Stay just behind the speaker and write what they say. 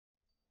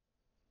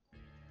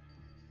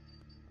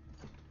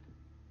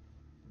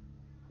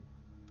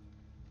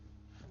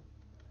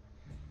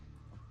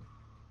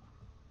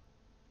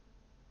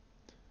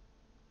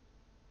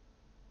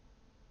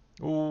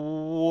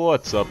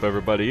What's up,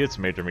 everybody? It's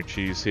Major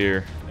McCheese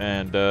here,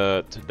 and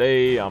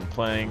today I'm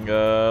playing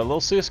a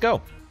little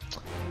CS:GO.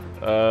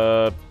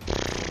 I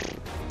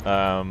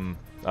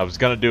was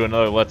gonna do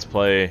another Let's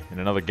Play in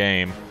another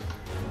game,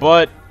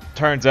 but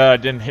turns out I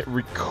didn't hit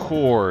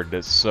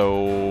record,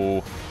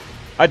 so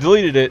I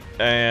deleted it,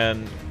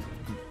 and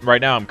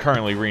right now I'm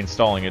currently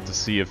reinstalling it to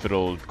see if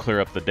it'll clear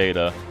up the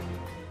data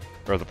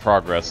or the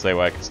progress. That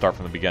way I can start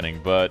from the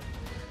beginning. But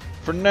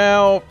for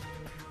now,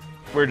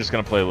 we're just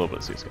gonna play a little bit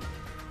of CS:GO.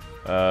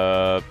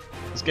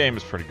 This game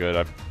is pretty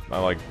good. I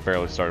like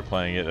barely started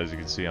playing it. As you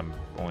can see, I'm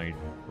only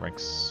rank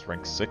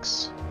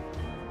 6,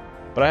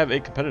 but I have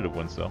 8 competitive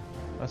wins though.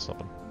 That's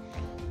something.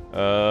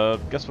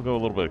 Guess we'll go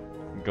a little bit.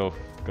 Go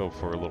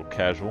for a little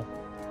casual.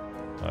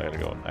 I gotta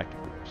go in active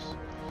groups.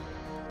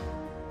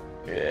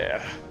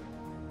 Yeah.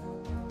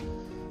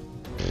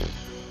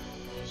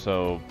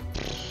 So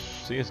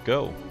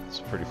CS:GO.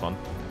 It's pretty fun.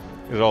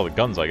 These are all the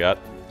guns I got.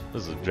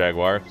 This is a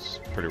Jaguar. It's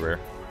pretty rare.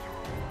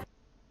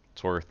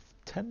 It's worth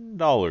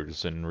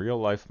 $10 in real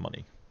life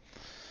money.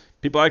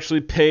 People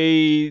actually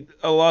pay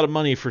a lot of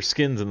money for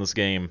skins in this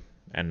game.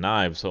 And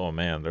knives, oh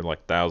man, they're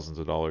like thousands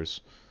of dollars.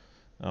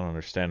 I don't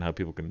understand how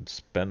people can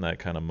spend that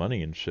kind of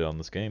money and shit on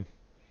this game.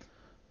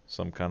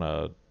 Some kind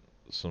of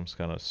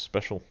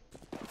special.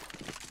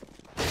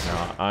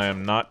 Now, I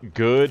am not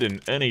good in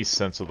any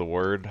sense of the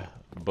word,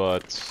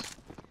 but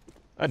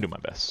I do my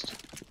best.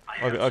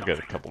 I'll get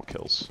a couple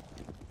kills.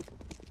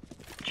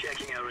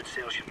 Checking our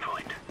insertion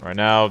point. Right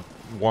now,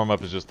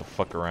 warm-up is just to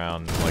fuck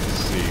around and like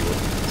see what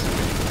we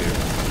can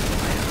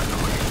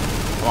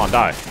do. Come on,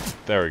 die.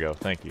 There we go,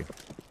 thank you.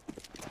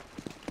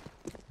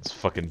 This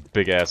fucking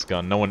big-ass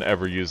gun. No one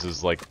ever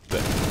uses, like, the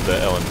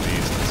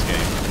LMGs in this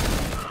game.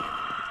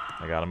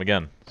 I got him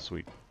again.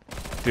 Sweet.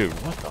 Dude,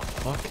 what the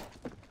fuck?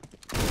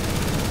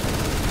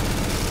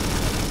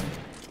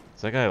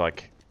 Is that guy,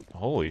 like...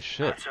 Holy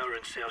shit. That's our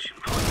insertion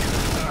point.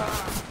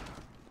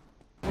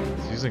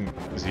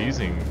 Is he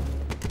using...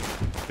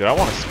 Dude, I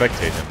want to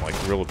spectate him, like,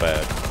 real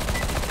bad.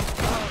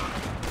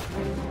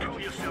 Pull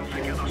yourself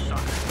together, son.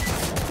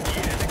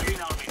 You're in the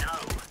green army now.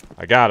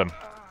 I got him.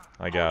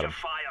 I got him.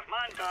 Fire,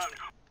 man down.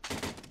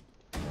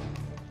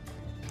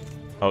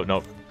 Oh,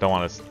 no. Don't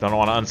want to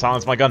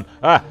unsilence my gun.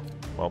 Ah!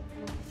 Well.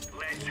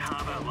 Let's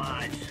have it,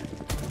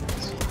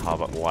 lads. How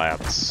about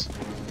lads?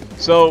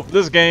 So,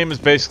 this game is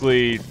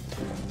basically...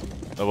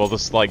 Well,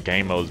 this, like,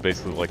 game mode is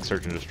basically like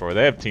Search and Destroy.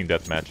 They have Team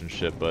Deathmatch and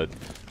shit, but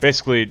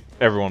basically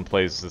everyone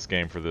plays this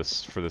game for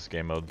this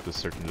game mode, this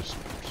Search and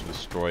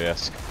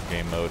Destroy-esque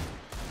game mode.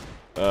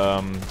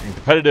 In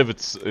competitive,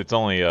 it's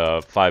only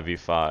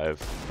 5v5,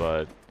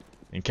 but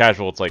in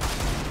casual, it's like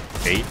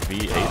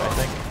 8v8, I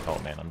think. Oh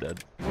man, I'm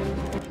dead.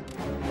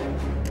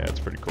 Yeah,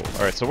 it's pretty cool.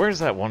 All right, so where's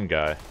that one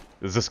guy?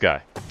 Is this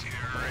guy?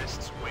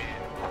 Terrorists win.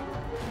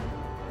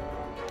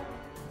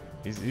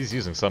 He's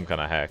using some kind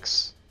of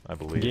hacks, I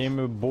believe.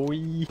 Gamer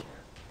boy.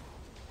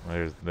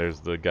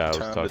 There's the guy I was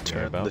Time talking to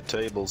turn about. the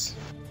tables.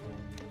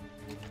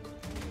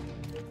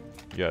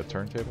 You got a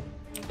turntable?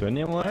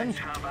 21? Let's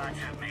have at it,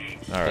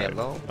 mates. Alright.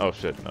 Hello? Oh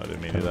shit, no, I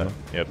didn't mean to do that. Hello.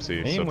 Yep,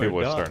 see, Hey, so we're people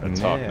are starting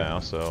to talk done, yeah. now,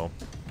 so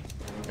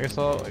I guess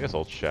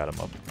I'll chat him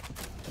up.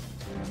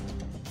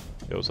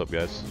 Yo, what's up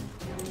guys?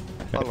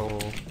 Hello.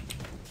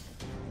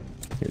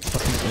 It's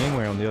fucking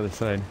Gameware on the other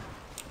side.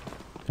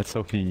 Let's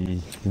hope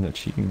he's not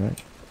cheating,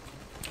 right?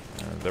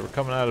 They were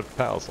coming out of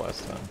Palace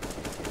last time.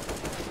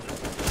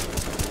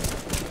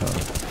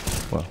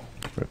 Well,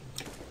 rip.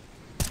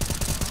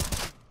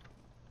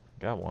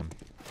 Got one.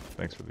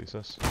 Thanks for the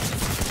assist.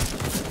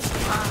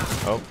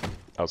 Oh,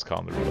 I was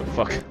calling the reload.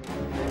 Fuck.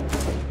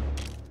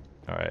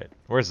 Alright,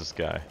 where's this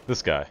guy?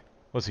 This guy.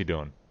 What's he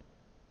doing?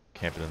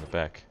 Camping in the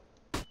back.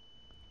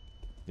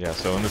 Yeah,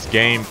 so in this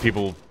game,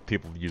 people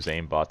use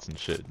aimbots and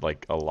shit,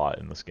 like, a lot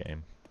in this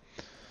game.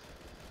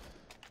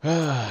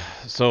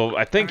 So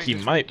I think he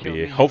might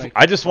be. Hopefully,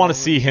 I just want to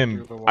see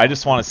him. I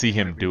just want to see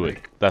him do it.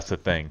 That's the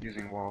thing.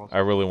 I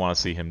really want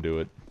to see him do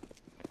it.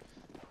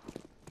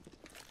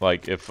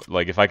 Like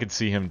if I could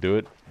see him do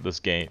it, this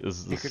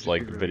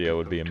like video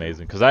would be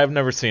amazing. Because I've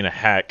never seen a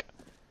hack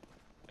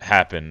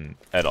happen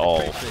at all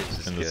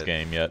in this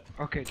game yet.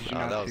 Okay, did you Oh,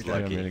 not that was see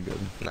that? lucky. Yeah, really good.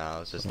 No, I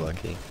was just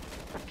lucky.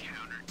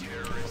 We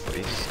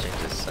just changed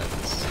his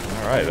sentence.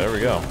 All right, there we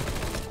go.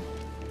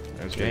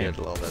 There's He game.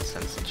 handled all that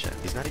sense and shit.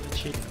 He's not even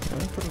cheating. I'm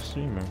a pro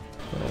streamer.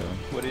 So,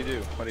 What do you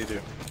do? What do you do?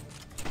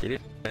 He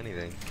didn't do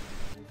anything.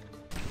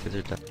 Because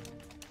you're done.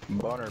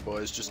 Boner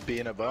boys, just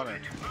being a boner.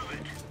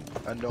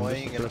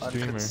 Annoying and Just a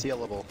streamer.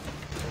 unconcealable.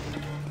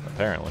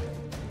 Apparently.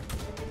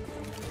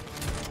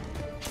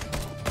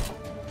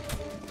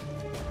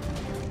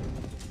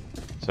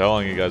 So how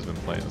long have you guys been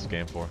playing this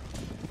game for?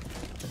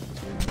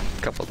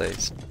 Couple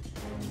days.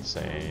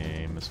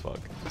 Same as fuck.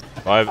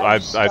 Well, I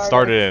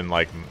started in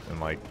like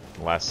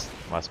last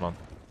month.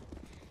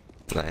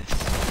 Nice.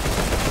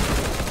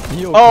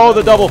 Yo, Oh,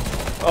 the double!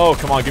 Oh,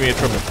 come on, give me a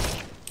triple.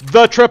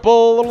 The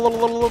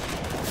triple!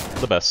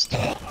 The best.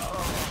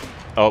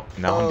 Oh,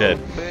 now I'm dead.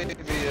 Baby,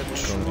 a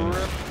triple.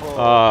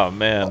 Oh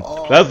man,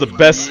 that's the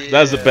best.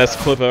 That's the best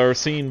clip I've ever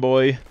seen,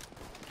 boy.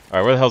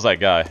 Alright, where the hell's that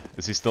guy?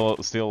 Is he still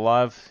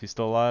alive? He's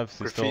still alive? Is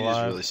he still Graffiti's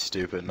alive? really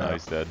stupid. No,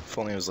 he's dead. If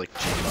only it was like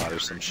Gmod or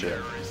some shit.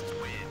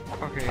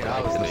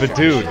 But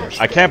dude,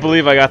 I can't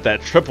believe I got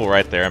that triple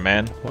right there,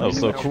 man. That was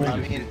so cool. I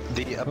mean,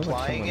 the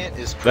applying it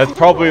is. That's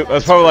probably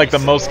like the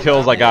most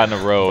kills I got in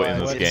a row in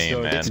this It's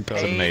game, man. It's It's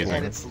paid and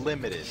amazing. it's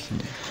limited.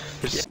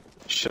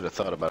 Should have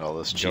thought about all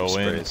this cheap Go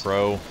in, sprays.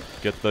 bro.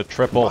 Get the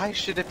triple. Why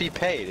should it be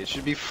paid? It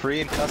should be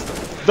free and custom.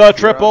 The Your own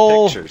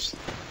triple. pictures.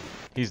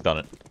 He's done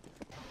it.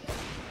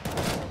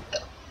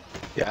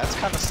 Yeah, that's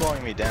kind of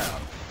slowing me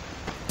down.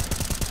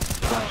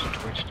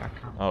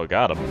 Oh,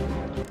 got him.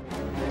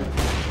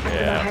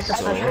 Yeah.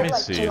 So let me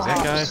see. Is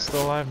that guy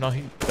still alive? No, I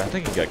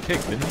think he got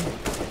kicked, didn't he?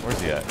 Where's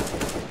he at?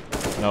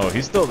 No,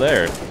 he's still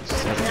there.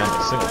 Just hasn't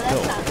gotten a single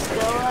kill.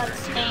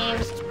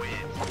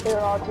 They're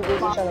all too busy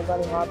trying to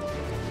buddy hop.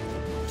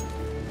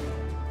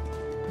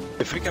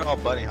 If we can all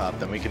bunny hop,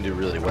 then we can do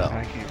really well.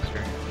 I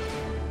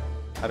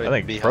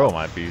think Pro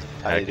might be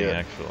How do you do hacking it?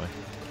 actually.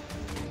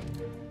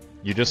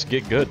 You just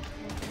get good.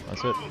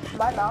 That's it.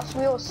 My mouse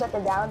wheel is set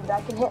down, but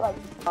I can hit like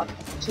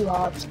 2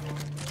 hops.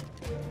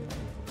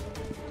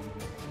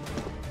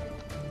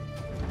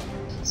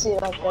 See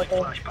it like right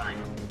there. Flashbang.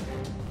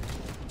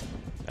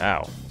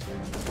 Ow.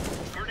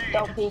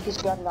 Don't peek, he's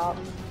got it out.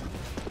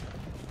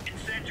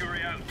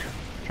 Incendiary out.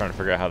 Trying to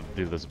figure out how to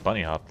do this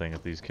bunny hop thing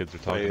that these kids are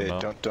talking Wait,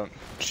 about. don't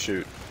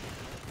shoot.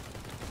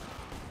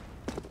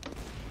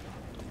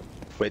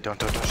 Wait,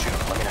 don't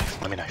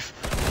shoot. Let me knife.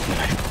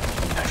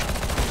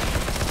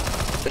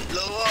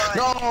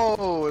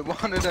 No, it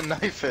wanted to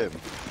knife him.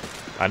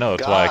 I know,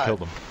 that's why I God. killed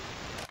him.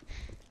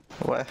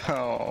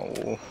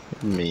 Well,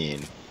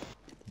 mean.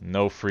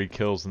 No free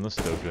kills in this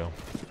dojo.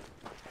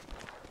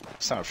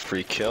 It's not a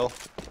free kill.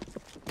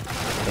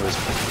 It was.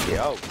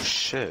 Oh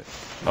shit.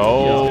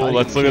 Oh, Yo,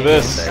 let's look at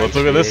this. Let's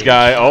look at this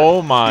guy.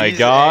 Oh my He's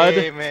god.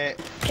 aiming.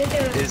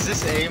 Is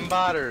this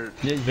aimbot or?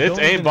 Yeah, you It's don't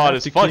even aimbot have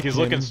as to fuck, kick he's him,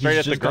 looking straight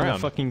at the just gonna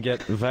ground. Fucking get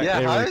back Yeah,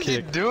 there how with a is he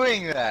kick.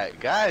 doing that,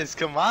 guys?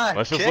 Come on.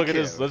 Let's just kick look at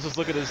him. his. Let's just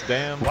look at his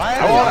damn. Why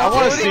are I y'all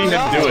want to see doing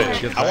him do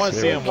that? it. I want to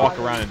see him walk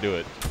around and do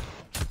it.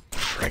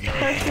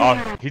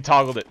 Oh, he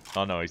toggled it.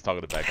 Oh no, he's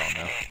toggled it back on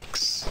now.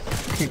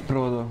 Kick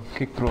pro though,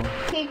 kick pro.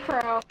 Peek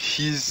pro.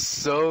 He's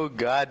so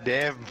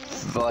goddamn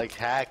like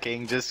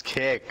hacking. Just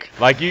kick.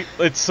 Like this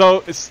I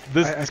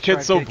kid's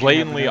tried so kicking him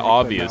blatantly and then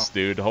I quit obvious, now.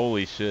 dude.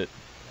 Holy shit.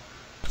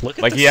 Look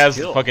at Like the he has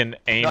skill. fucking No,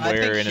 I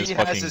aimware in think his he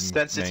fucking has his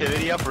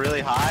sensitivity up really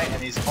high,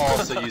 and he's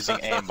also using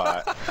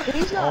aimbot.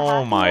 He's not Oh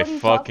hacking, my what are you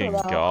fucking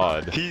talking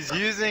about? god. He's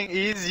using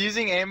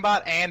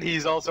aimbot, and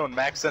he's also in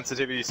max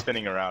sensitivity,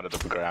 spinning around at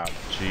the ground.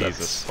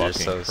 Jesus You're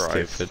fucking so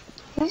Christ. stupid.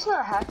 He's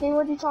not hacking,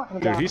 what are you talking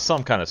Dude, about? he's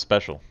some kind of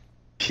special.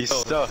 He's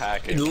so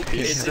hacking.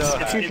 It's so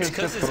hacking.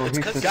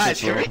 Guys,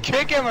 can we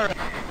kick him or?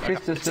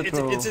 it's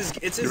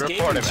his Report him.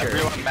 gaming chair.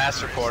 Everyone,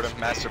 mass report him.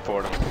 Mass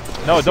report him.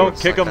 No, don't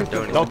kick him.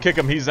 don't Don't kick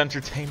him. He's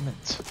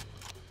entertainment.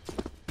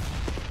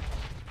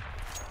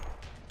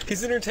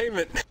 He's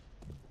entertainment.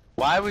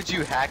 Why would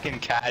you hack in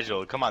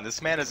casual? Come on,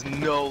 this man has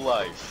no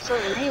life. For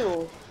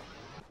real.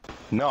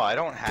 No, I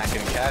don't hack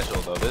in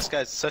casual though. This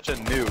guy's such a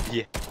noob. He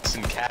hacks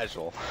in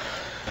casual.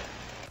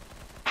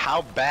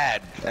 How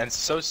bad and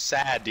so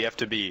sad do you have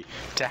to be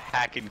to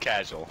hack in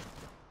casual?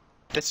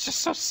 That's just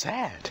so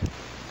sad.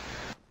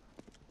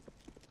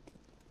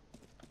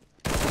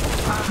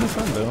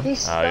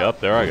 He's Yep,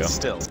 there I go.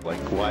 Still, like,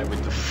 why would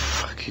the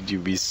fuck could you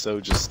be so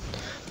just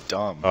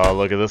dumb? Oh,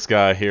 look at this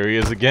guy. Here he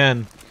is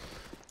again.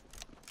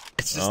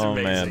 It's just Oh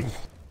amazing. man.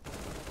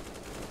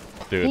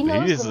 Dude, He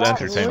knows he is the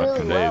map entertainment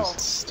for really well.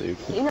 days.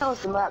 Stupid. He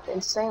knows the map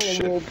insanely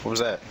Shit. good. What was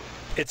that?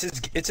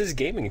 It's his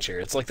gaming chair.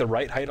 It's like the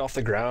right height off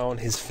the ground.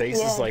 His face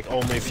is Yeah. like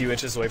only a few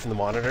inches away from the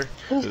monitor.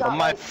 He's Oh got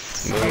my like,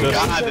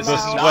 God, The this is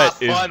not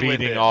sweat is fun with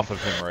beating him. off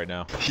of him right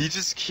now. He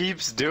just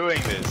keeps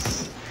doing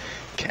this.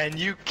 Can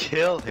you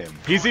kill him?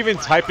 He's even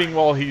typing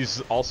while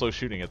he's also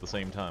shooting at the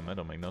same time. That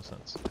don't make no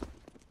sense.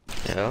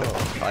 Yeah,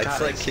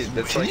 it's like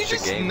that's Can like you the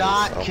just game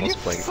not? is Can you almost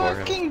playing for him.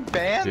 fucking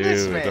ban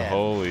this Dude, man?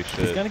 holy He's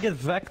shit. gonna get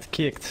Vect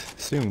kicked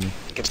soon.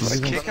 Kick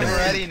him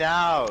already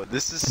now.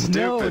 This is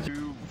No. stupid.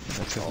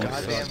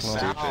 Goddamn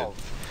stupid.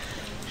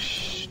 valve.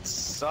 Shh, it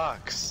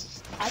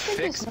sucks. I think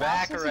Fix his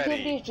back mouse sensitivity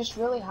already. is just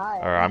really high.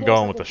 Alright, I'm He has,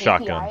 going like, with a the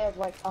shotgun. DPI of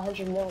like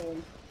 100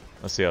 million.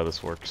 Let's see how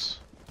this works.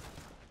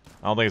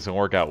 I don't think it's gonna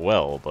work out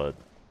well, but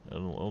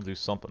it'll do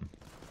something.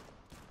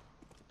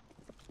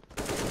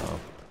 Oh,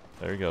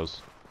 there he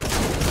goes.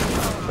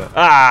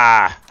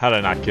 Ah! How did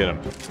I not get him?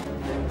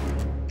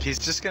 He's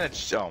just gonna.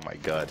 Oh my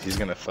god, he's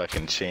gonna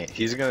fucking change.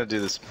 He's gonna do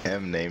this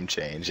name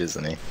change,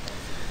 isn't he?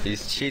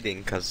 He's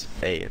cheating because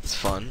A, it's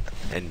fun,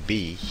 and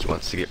B, he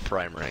wants to get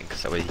prime rank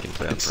so that way he can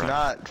play on It's prime.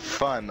 not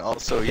fun.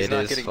 Also, he's It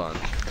not is getting. fun.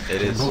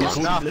 It is It's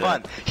fun. not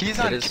fun. He's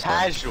on is fun.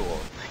 casual.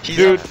 He's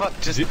Dude, on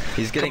fuck. Just.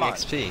 He's getting come on.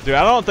 XP. Dude,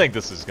 I don't think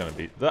this is gonna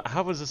be.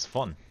 How is this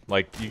fun?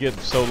 Like, you get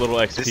so little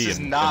XP This is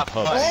in not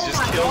PUBG. fun. He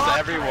just kills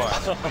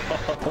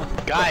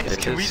everyone. Guys, It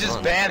can we is just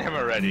fun. ban him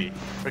already?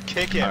 Or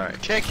kick him?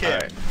 Alright, Kick him.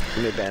 alright.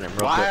 Let me ban him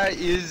real Why quick.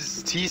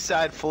 is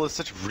T-side full of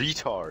such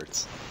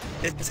retards?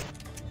 It's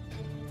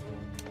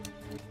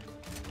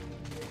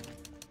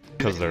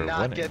because they're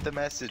not winning. get the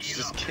message.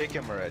 Just kick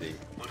him already.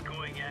 We're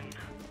going in.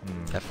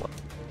 F1.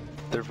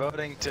 They're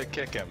voting to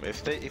kick him.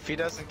 If he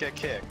doesn't get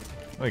kicked,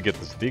 Let me get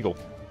this deagle.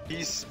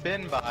 he's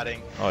spin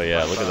botting. Oh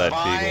yeah, look at that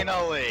deagle.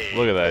 Finally.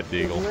 Look at that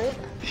deagle.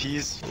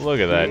 He's Look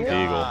at that gone.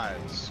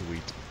 deagle.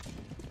 Sweet.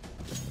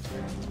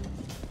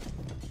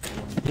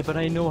 Yeah, but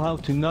I know how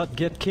to not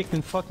get kicked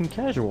in fucking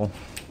casual.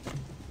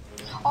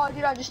 Oh,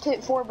 dude, I just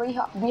hit 4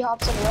 B-hops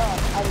in a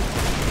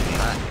row.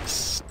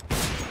 Nice.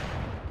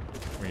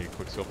 Come here, you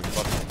quick scoping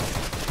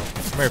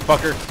fucker. Come here,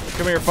 fucker.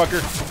 Come here,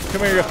 fucker.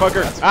 Come here, you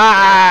fucker.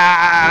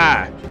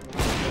 Ah!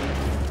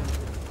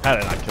 How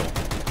did I kill him? Look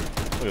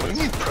at What do you this.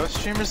 mean pro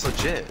streamer's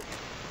legit?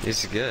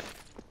 He's good.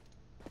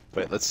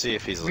 Wait, let's see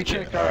if he's We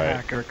legit. checked our Alright.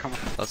 hacker, come on.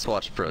 Let's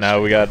watch pro.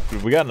 Now we got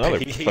another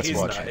He's fucking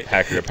not.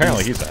 hacker.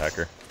 Apparently he's a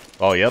hacker.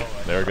 Oh yep,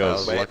 there it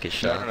goes. Wait. Lucky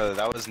shot. No,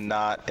 that was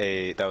not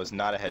a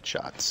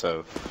headshot.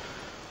 So,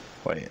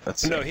 wait,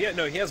 let's see. No,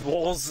 he has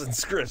walls and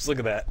scripts. Look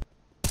at that.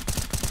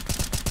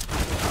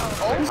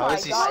 Oh How my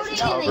is he god.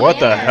 still- What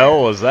the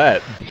hell was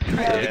that?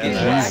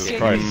 Yeah, Jesus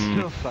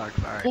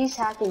Christ. He's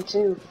hacking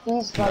too.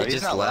 He's No, like, he's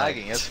just not lagged.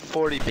 lagging. He has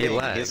 40 ping. He has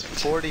lagged.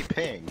 40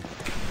 ping.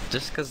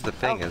 Just because the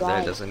ping Oh, is there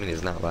right. doesn't mean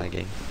he's not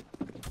lagging.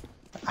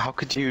 How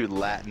could you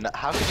lag?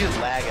 How could you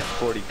lag at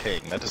 40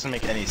 ping? That doesn't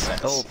make any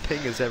sense. Oh,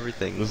 ping is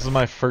everything. This is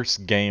my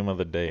first game of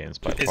the day, and it's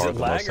by Is far it the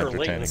most lag or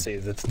entertaining.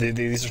 latency?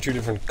 These are two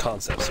different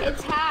concepts here.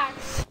 It's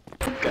hacks.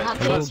 Guys,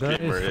 Hello, this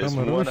streamer guys, is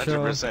from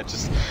 100%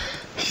 just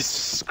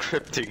he's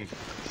scripting.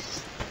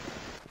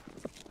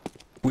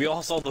 We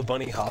all saw the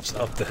bunny hops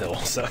up the hill,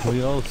 so.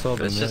 We all saw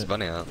the It's just net.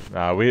 bunny out.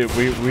 Nah, we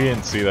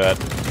didn't see that.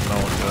 No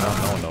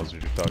one knows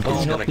what you're talking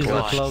It's about. not in the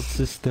gosh. cloud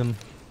system.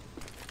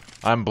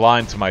 I'm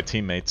blind to my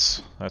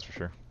teammates. That's for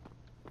sure.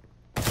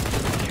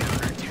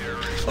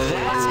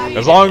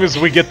 As long as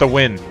we get the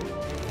win.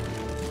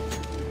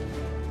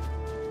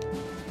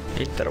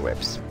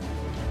 Interwebs.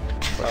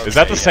 Is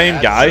that the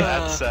same guy?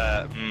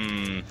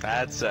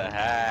 That's a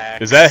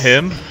hack. Is that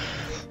him? Is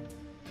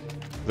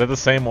that the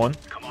same one?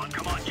 Come on,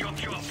 jump.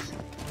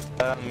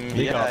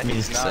 He Yeah, got me.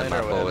 he's not Said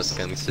my boys interwebs.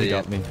 can He see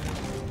got it. me.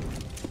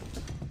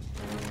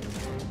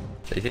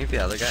 Do you think the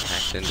other guy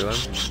hacked into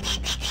him?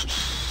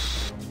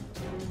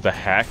 The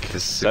hack?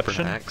 His super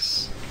Deception?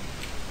 hacks.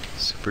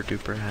 Super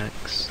duper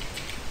hacks.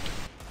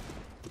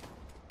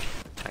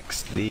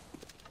 Hacks the.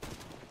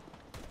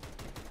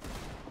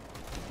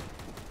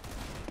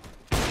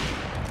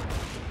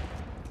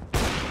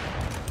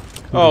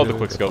 Oh, the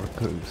quick scope.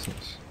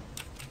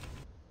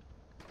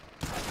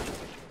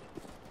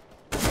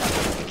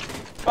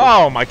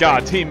 Oh my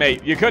god,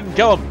 teammate, you couldn't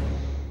kill him!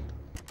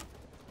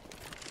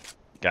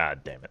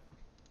 God damn it.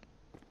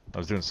 I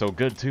was doing so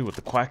good too with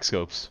the quack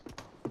scopes.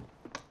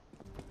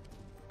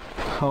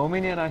 How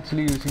many are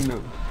actually using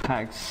the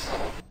hacks?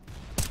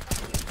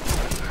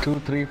 2,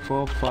 3,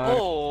 4, 5.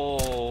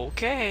 Oh,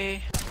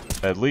 okay.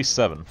 At least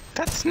 7.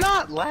 That's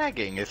not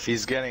lagging if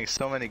he's getting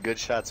so many good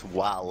shots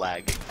while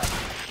lagging.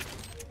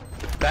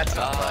 That's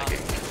not lagging.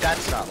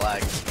 That's not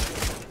lagging.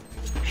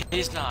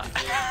 He's not.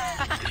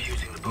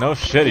 No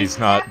shit, he's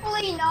not.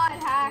 Definitely not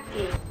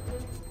hacking.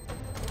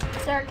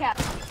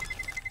 Sarcasm.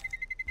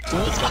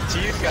 It's up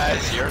to you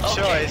guys. Your Okay,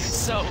 choice.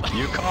 so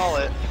You call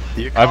it.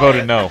 You I call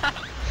voted it. no.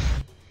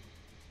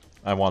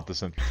 I want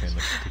this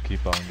entertainment to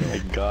keep on Oh my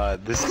going.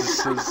 god, this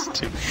is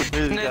too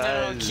good, no,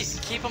 guys.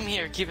 keep him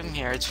here. Keep him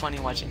here. It's funny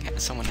watching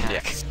someone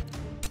hack.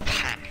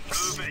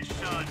 Hacks. Move it,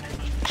 son.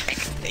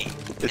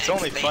 It's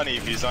only funny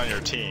if he's on your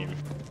team.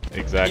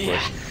 Exactly.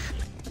 Yeah.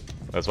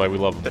 That's why we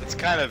love him. That's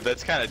kind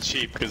of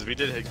cheap because we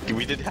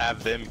did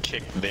have them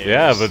kick theirs.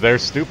 Yeah, but they're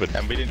stupid.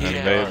 and we didn't And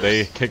kick Yeah. ours.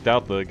 they kicked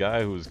out the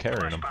guy who was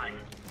carrying him.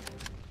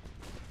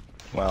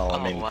 Well, Oh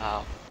I mean,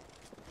 wow.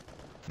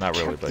 Not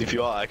really, but if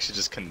you all actually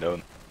just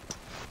condone.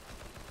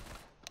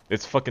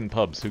 it's fucking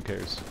pubs. Who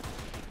cares?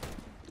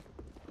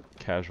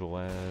 Casual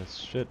ass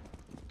shit.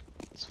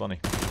 It's funny.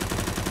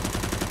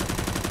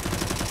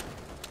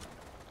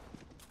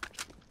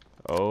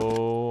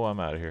 Oh, I'm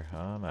out of here.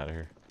 I'm out of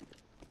here.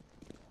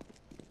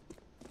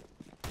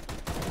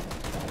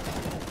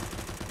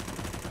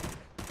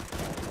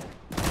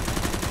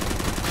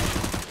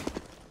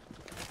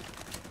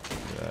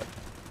 Look at that.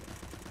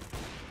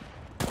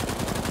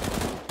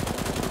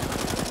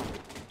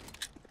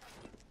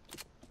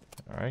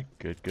 Alright,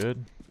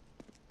 good.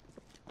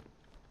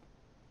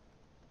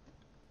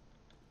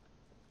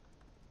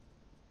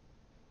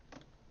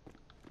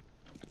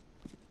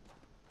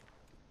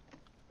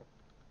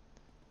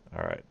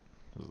 Alright,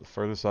 this is the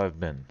furthest I've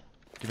been.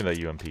 Give me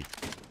that UMP.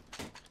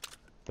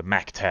 The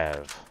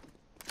MacTav.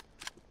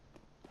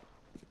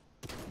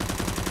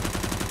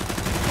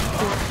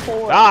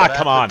 Ah,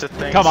 come on! What happened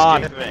to Come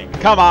on! Thanksgiving?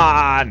 Come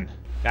on!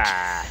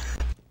 Ah!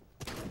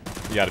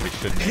 You gotta be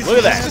shitting me. Look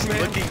at He's that! just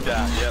looking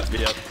down.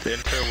 Yep.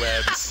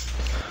 Interwebs.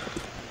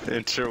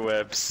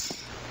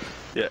 Interwebs.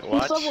 Yeah,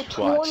 watch. level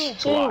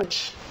 22.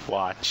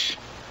 Watch.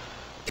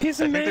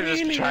 He's I think they're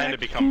just trying to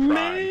become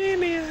prime.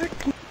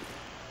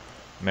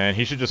 Man,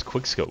 he should just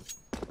quickscope.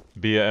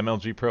 Be a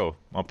MLG Pro.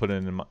 I'll put it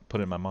in my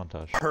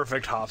montage.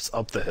 Perfect hops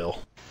up the hill.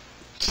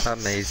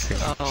 Amazing.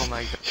 Oh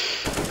my god.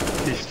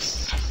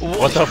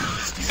 What the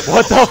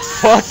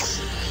fuck?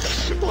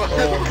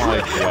 Oh my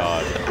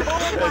god.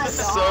 It's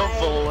so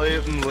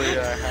blatantly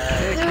a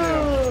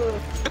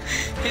hack.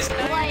 He's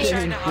not even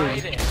trying to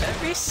hide it.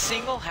 Every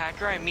single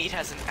hacker I meet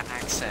has an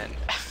accent.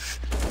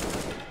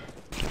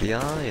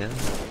 Yeah.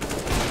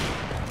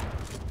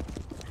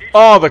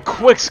 Oh, the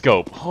quick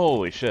scope.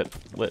 Holy shit.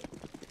 Lit.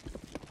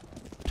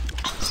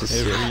 This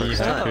is your Every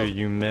first hacker time.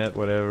 you met,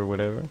 whatever. What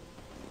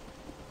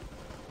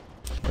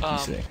do you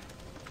say?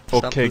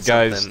 Okay, Something,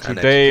 guys, something,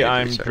 today uneducated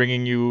I'm research.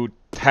 bringing you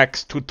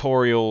text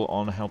tutorial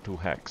on how to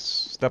hex.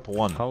 Step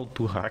 1. How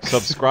to hack?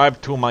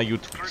 Subscribe to my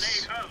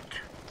YouTube.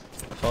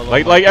 Follow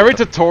Like my- every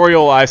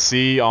tutorial I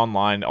see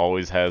online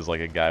always has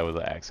like a guy with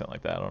an accent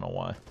like that. I don't know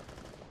why.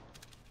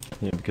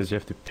 Yeah, because you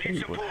have to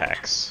pay. With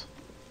hacks.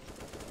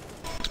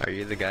 Are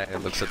you the guy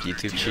that looks up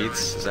YouTube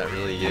cheats? Is that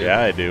really you? Yeah,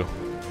 I do.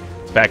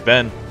 Back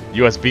then,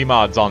 USB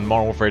mods on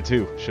Modern Warfare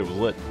 2. Shit was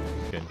lit.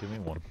 Okay, give me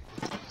one.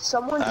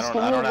 Someone I just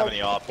don't give me have like,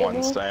 any off give me-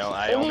 ones.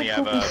 I give me only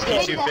have a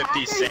 250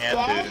 P250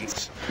 sand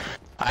dunes.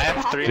 I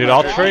have 300 Dude,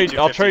 I'll trade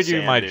P250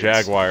 you my sand dunes.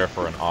 Jaguar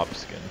for an op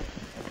skin.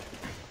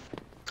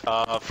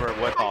 For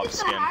what op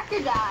skin?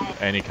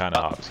 Any kind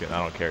of op skin.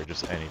 I don't care,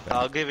 just anything.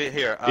 I'll give it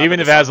here. Even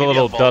if it has a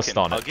little dust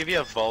on it. I'll give you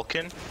a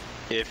Vulcan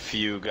if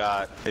you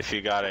got a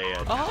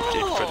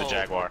for the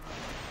Jaguar.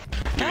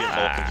 Give me a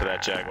Vulcan for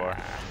that Jaguar.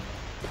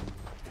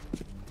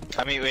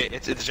 I mean, wait,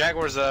 it's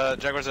Jaguar's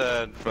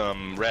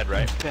red,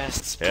 right?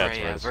 Best Yeah, spray it's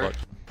red as ever.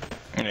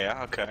 fuck.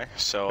 Yeah, okay.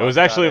 So It was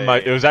I've actually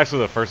got it was actually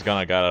the first gun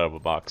I got out of a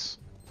box.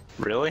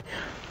 Really?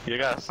 You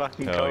got a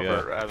fucking Hell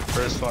covert yeah. out of the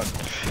first one.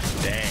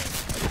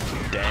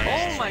 Dang.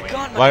 Dang. Oh my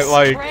god,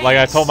 my Like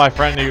I told my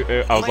sprays.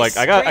 friend, I was My like,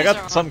 I sprays are got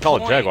on something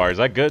called a point. Jaguar. Is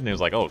that good? And he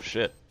was like, oh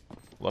shit,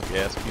 lucky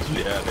ass piece of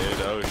shit. Yeah,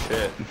 dude. Oh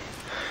shit.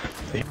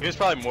 He was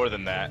probably more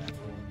than that.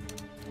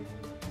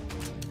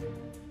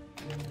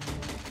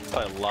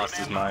 Probably lost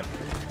his mind.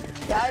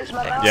 Guys,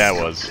 my mouse. Yeah,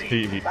 it was.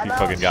 He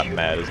fucking got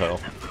mad as hell.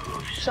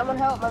 Someone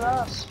help my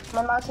mouse.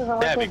 My mouse isn't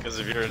working. Yeah, because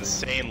of your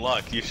insane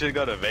luck. You should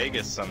go to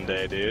Vegas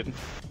someday, dude.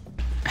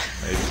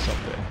 Maybe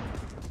someday.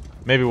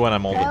 Maybe when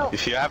I'm old enough. Help.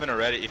 If you haven't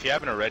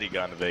already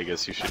gone to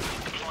Vegas, you should.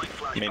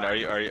 I mean, are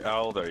you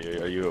how old are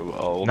you? Are you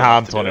old? Nah,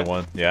 I'm enough to do it?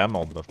 21. Yeah, I'm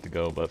old enough to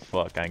go, but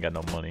fuck, I ain't got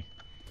no money.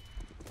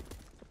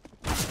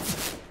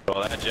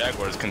 Well, that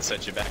Jaguars can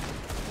set you back.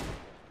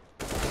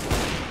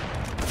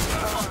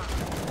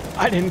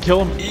 I didn't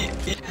kill him.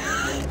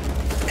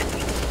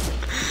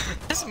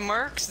 This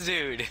Mercs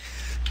dude.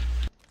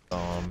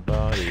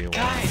 Somebody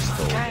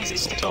Guys,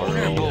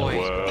 stoner The boy.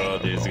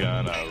 world is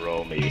gonna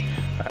roll me.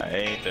 I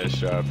ain't the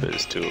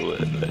sharpest tool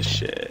in the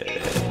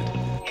shed.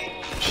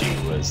 She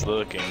was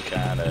looking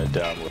kinda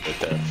dumb with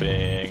her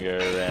finger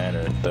and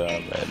her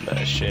thumb in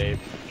the shape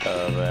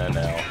of an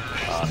L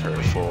on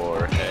her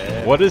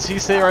forehead. What does he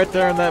say right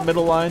there in that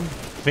middle line?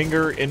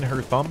 Finger in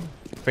her thumb?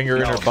 Finger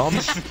in her bum?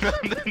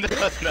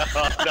 no.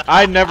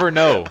 I never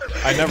know.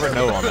 I never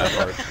know on that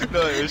part.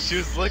 No, she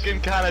was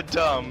looking kind of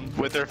dumb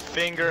with her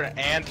finger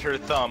and her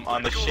thumb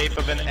on the shape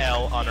of an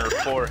L on her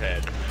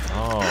forehead.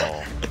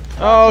 Oh.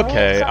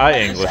 Okay, I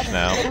English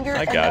now. Finger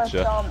I and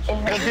gotcha. thumb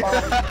in her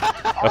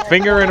bum. A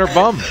finger in her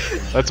bum.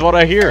 That's what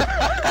I hear.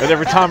 And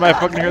every time I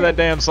fucking hear that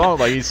damn song,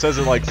 like he says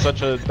it like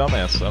such a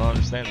dumbass. I don't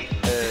understand it.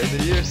 And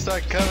the years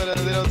start coming and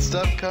they don't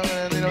stop coming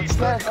and they don't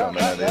stop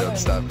coming and they don't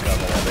stop coming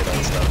and they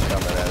don't stop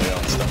coming and they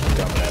don't stop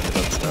coming and they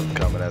don't stop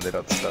coming and they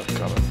don't stop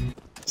coming.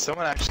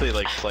 Someone actually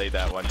like played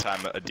that one time.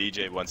 A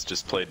DJ once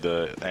just played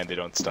the and they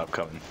don't stop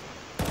coming.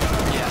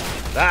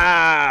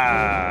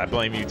 Ah! I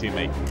blame you,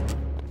 teammate.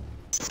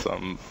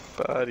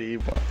 Somebody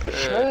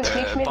Smooth,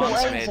 teach me the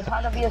Bombs ways made. of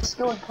how to be a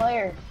skilled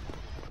player.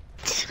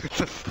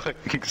 the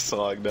fucking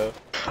song though.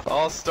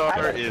 All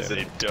Star is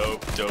a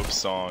dope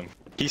song.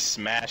 He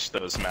smashed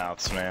those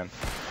mouths, man.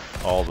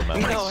 All the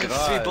memories. No, I have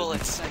God. 3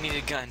 bullets. I need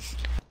a gun.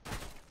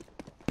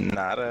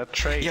 Not a Yo,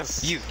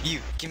 trace. you,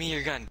 give me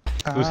your gun.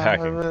 Who's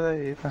hacking?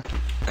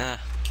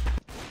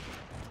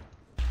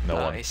 No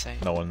one. ASA.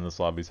 No one in this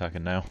lobby's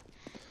hacking now.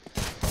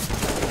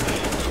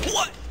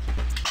 What?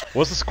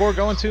 What's the score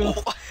going to?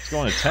 It's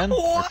going to 10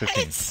 or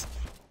 15?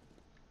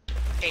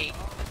 8.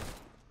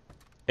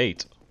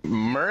 8.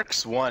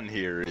 Mercs 1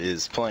 here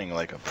is playing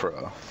like a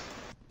pro.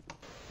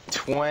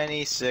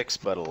 26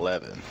 but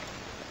 11.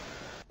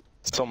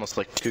 It's almost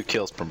like 2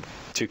 kills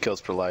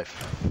per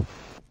life.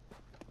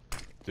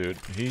 Dude,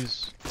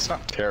 he's It's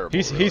not terrible.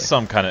 really. he's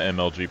some kind of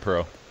MLG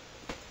pro.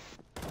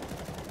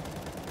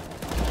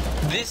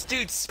 This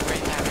dude's spray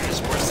pattern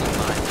is worse than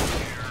mine.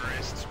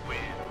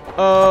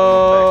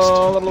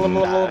 Oh,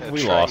 Not a we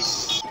trace.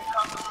 lost.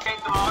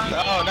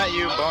 No, not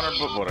you, Boner,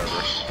 but whatever.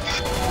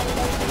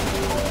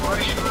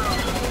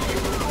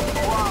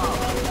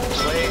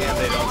 Play and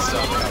they don't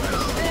stop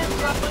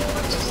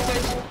coming.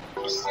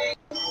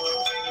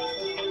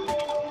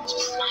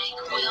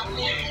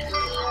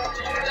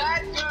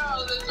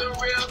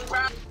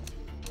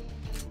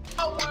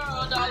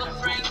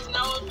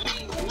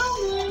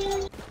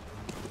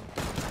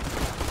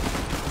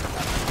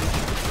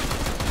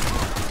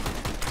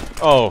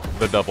 Oh,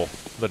 the double.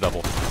 The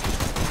double.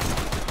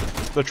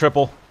 The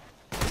triple.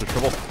 The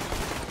triple.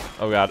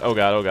 Oh god, oh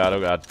god, oh god, oh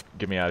god.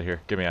 Get me out of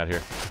here. Get me out of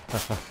here.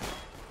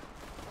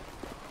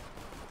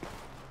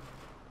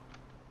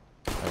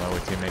 Hello,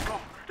 teammate.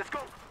 Let's go.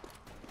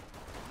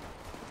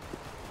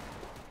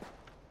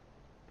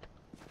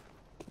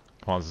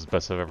 Come on, this is the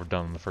best I've ever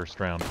done in the first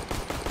round.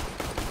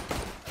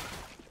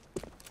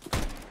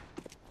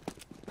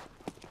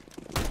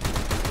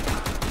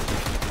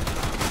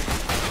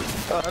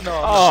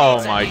 No,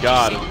 Oh my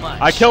god.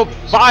 I killed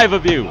 5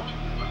 of you!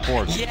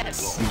 4.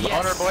 Yes.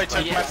 Honor boy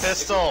took my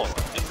pistol.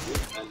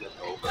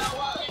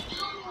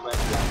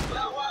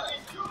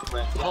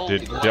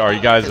 Are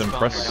you guys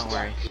impressed? Don't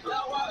worry.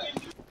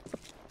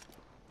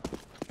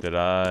 Did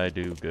I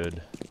do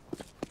good?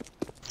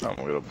 I'm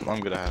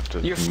gonna have to.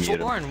 You're mute him.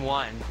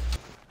 4-1.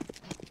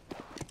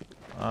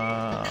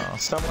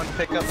 Someone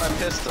pick up my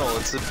pistol.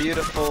 It's a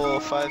beautiful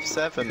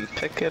 5.7.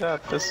 Pick it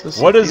up. This is.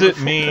 What a does it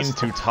beautiful mean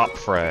pistol. to top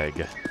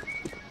frag?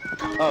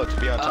 Oh, to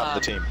be on top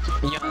of the team.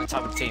 You're on the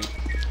top of the team.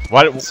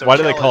 Why So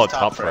do they Kel call is it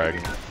top frag?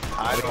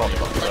 I don't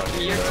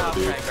know. You're top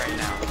frag right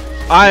now.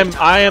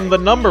 I am the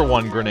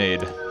 #1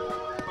 grenade.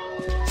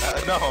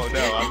 No,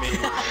 I mean,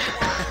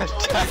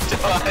 I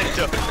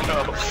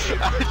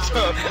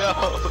don't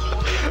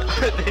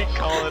know. They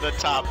call it a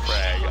top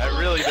frag. I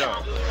really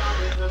don't.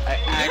 I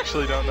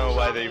actually don't know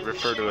why they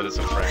refer to it as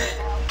a frag.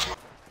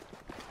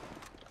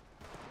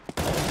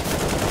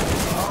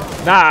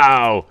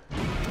 Now,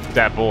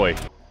 that boy.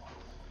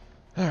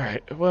 All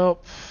right.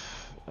 Well,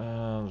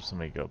 just let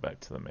me go back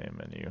to the main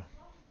menu.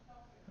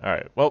 All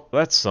right. Well,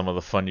 that's some of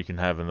the fun you can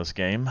have in this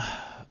game.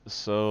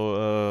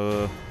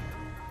 So,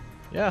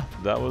 yeah,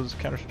 that was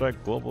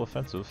Counter-Strike Global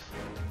Offensive.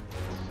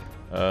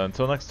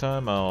 Until next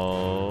time,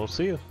 I'll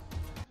see you.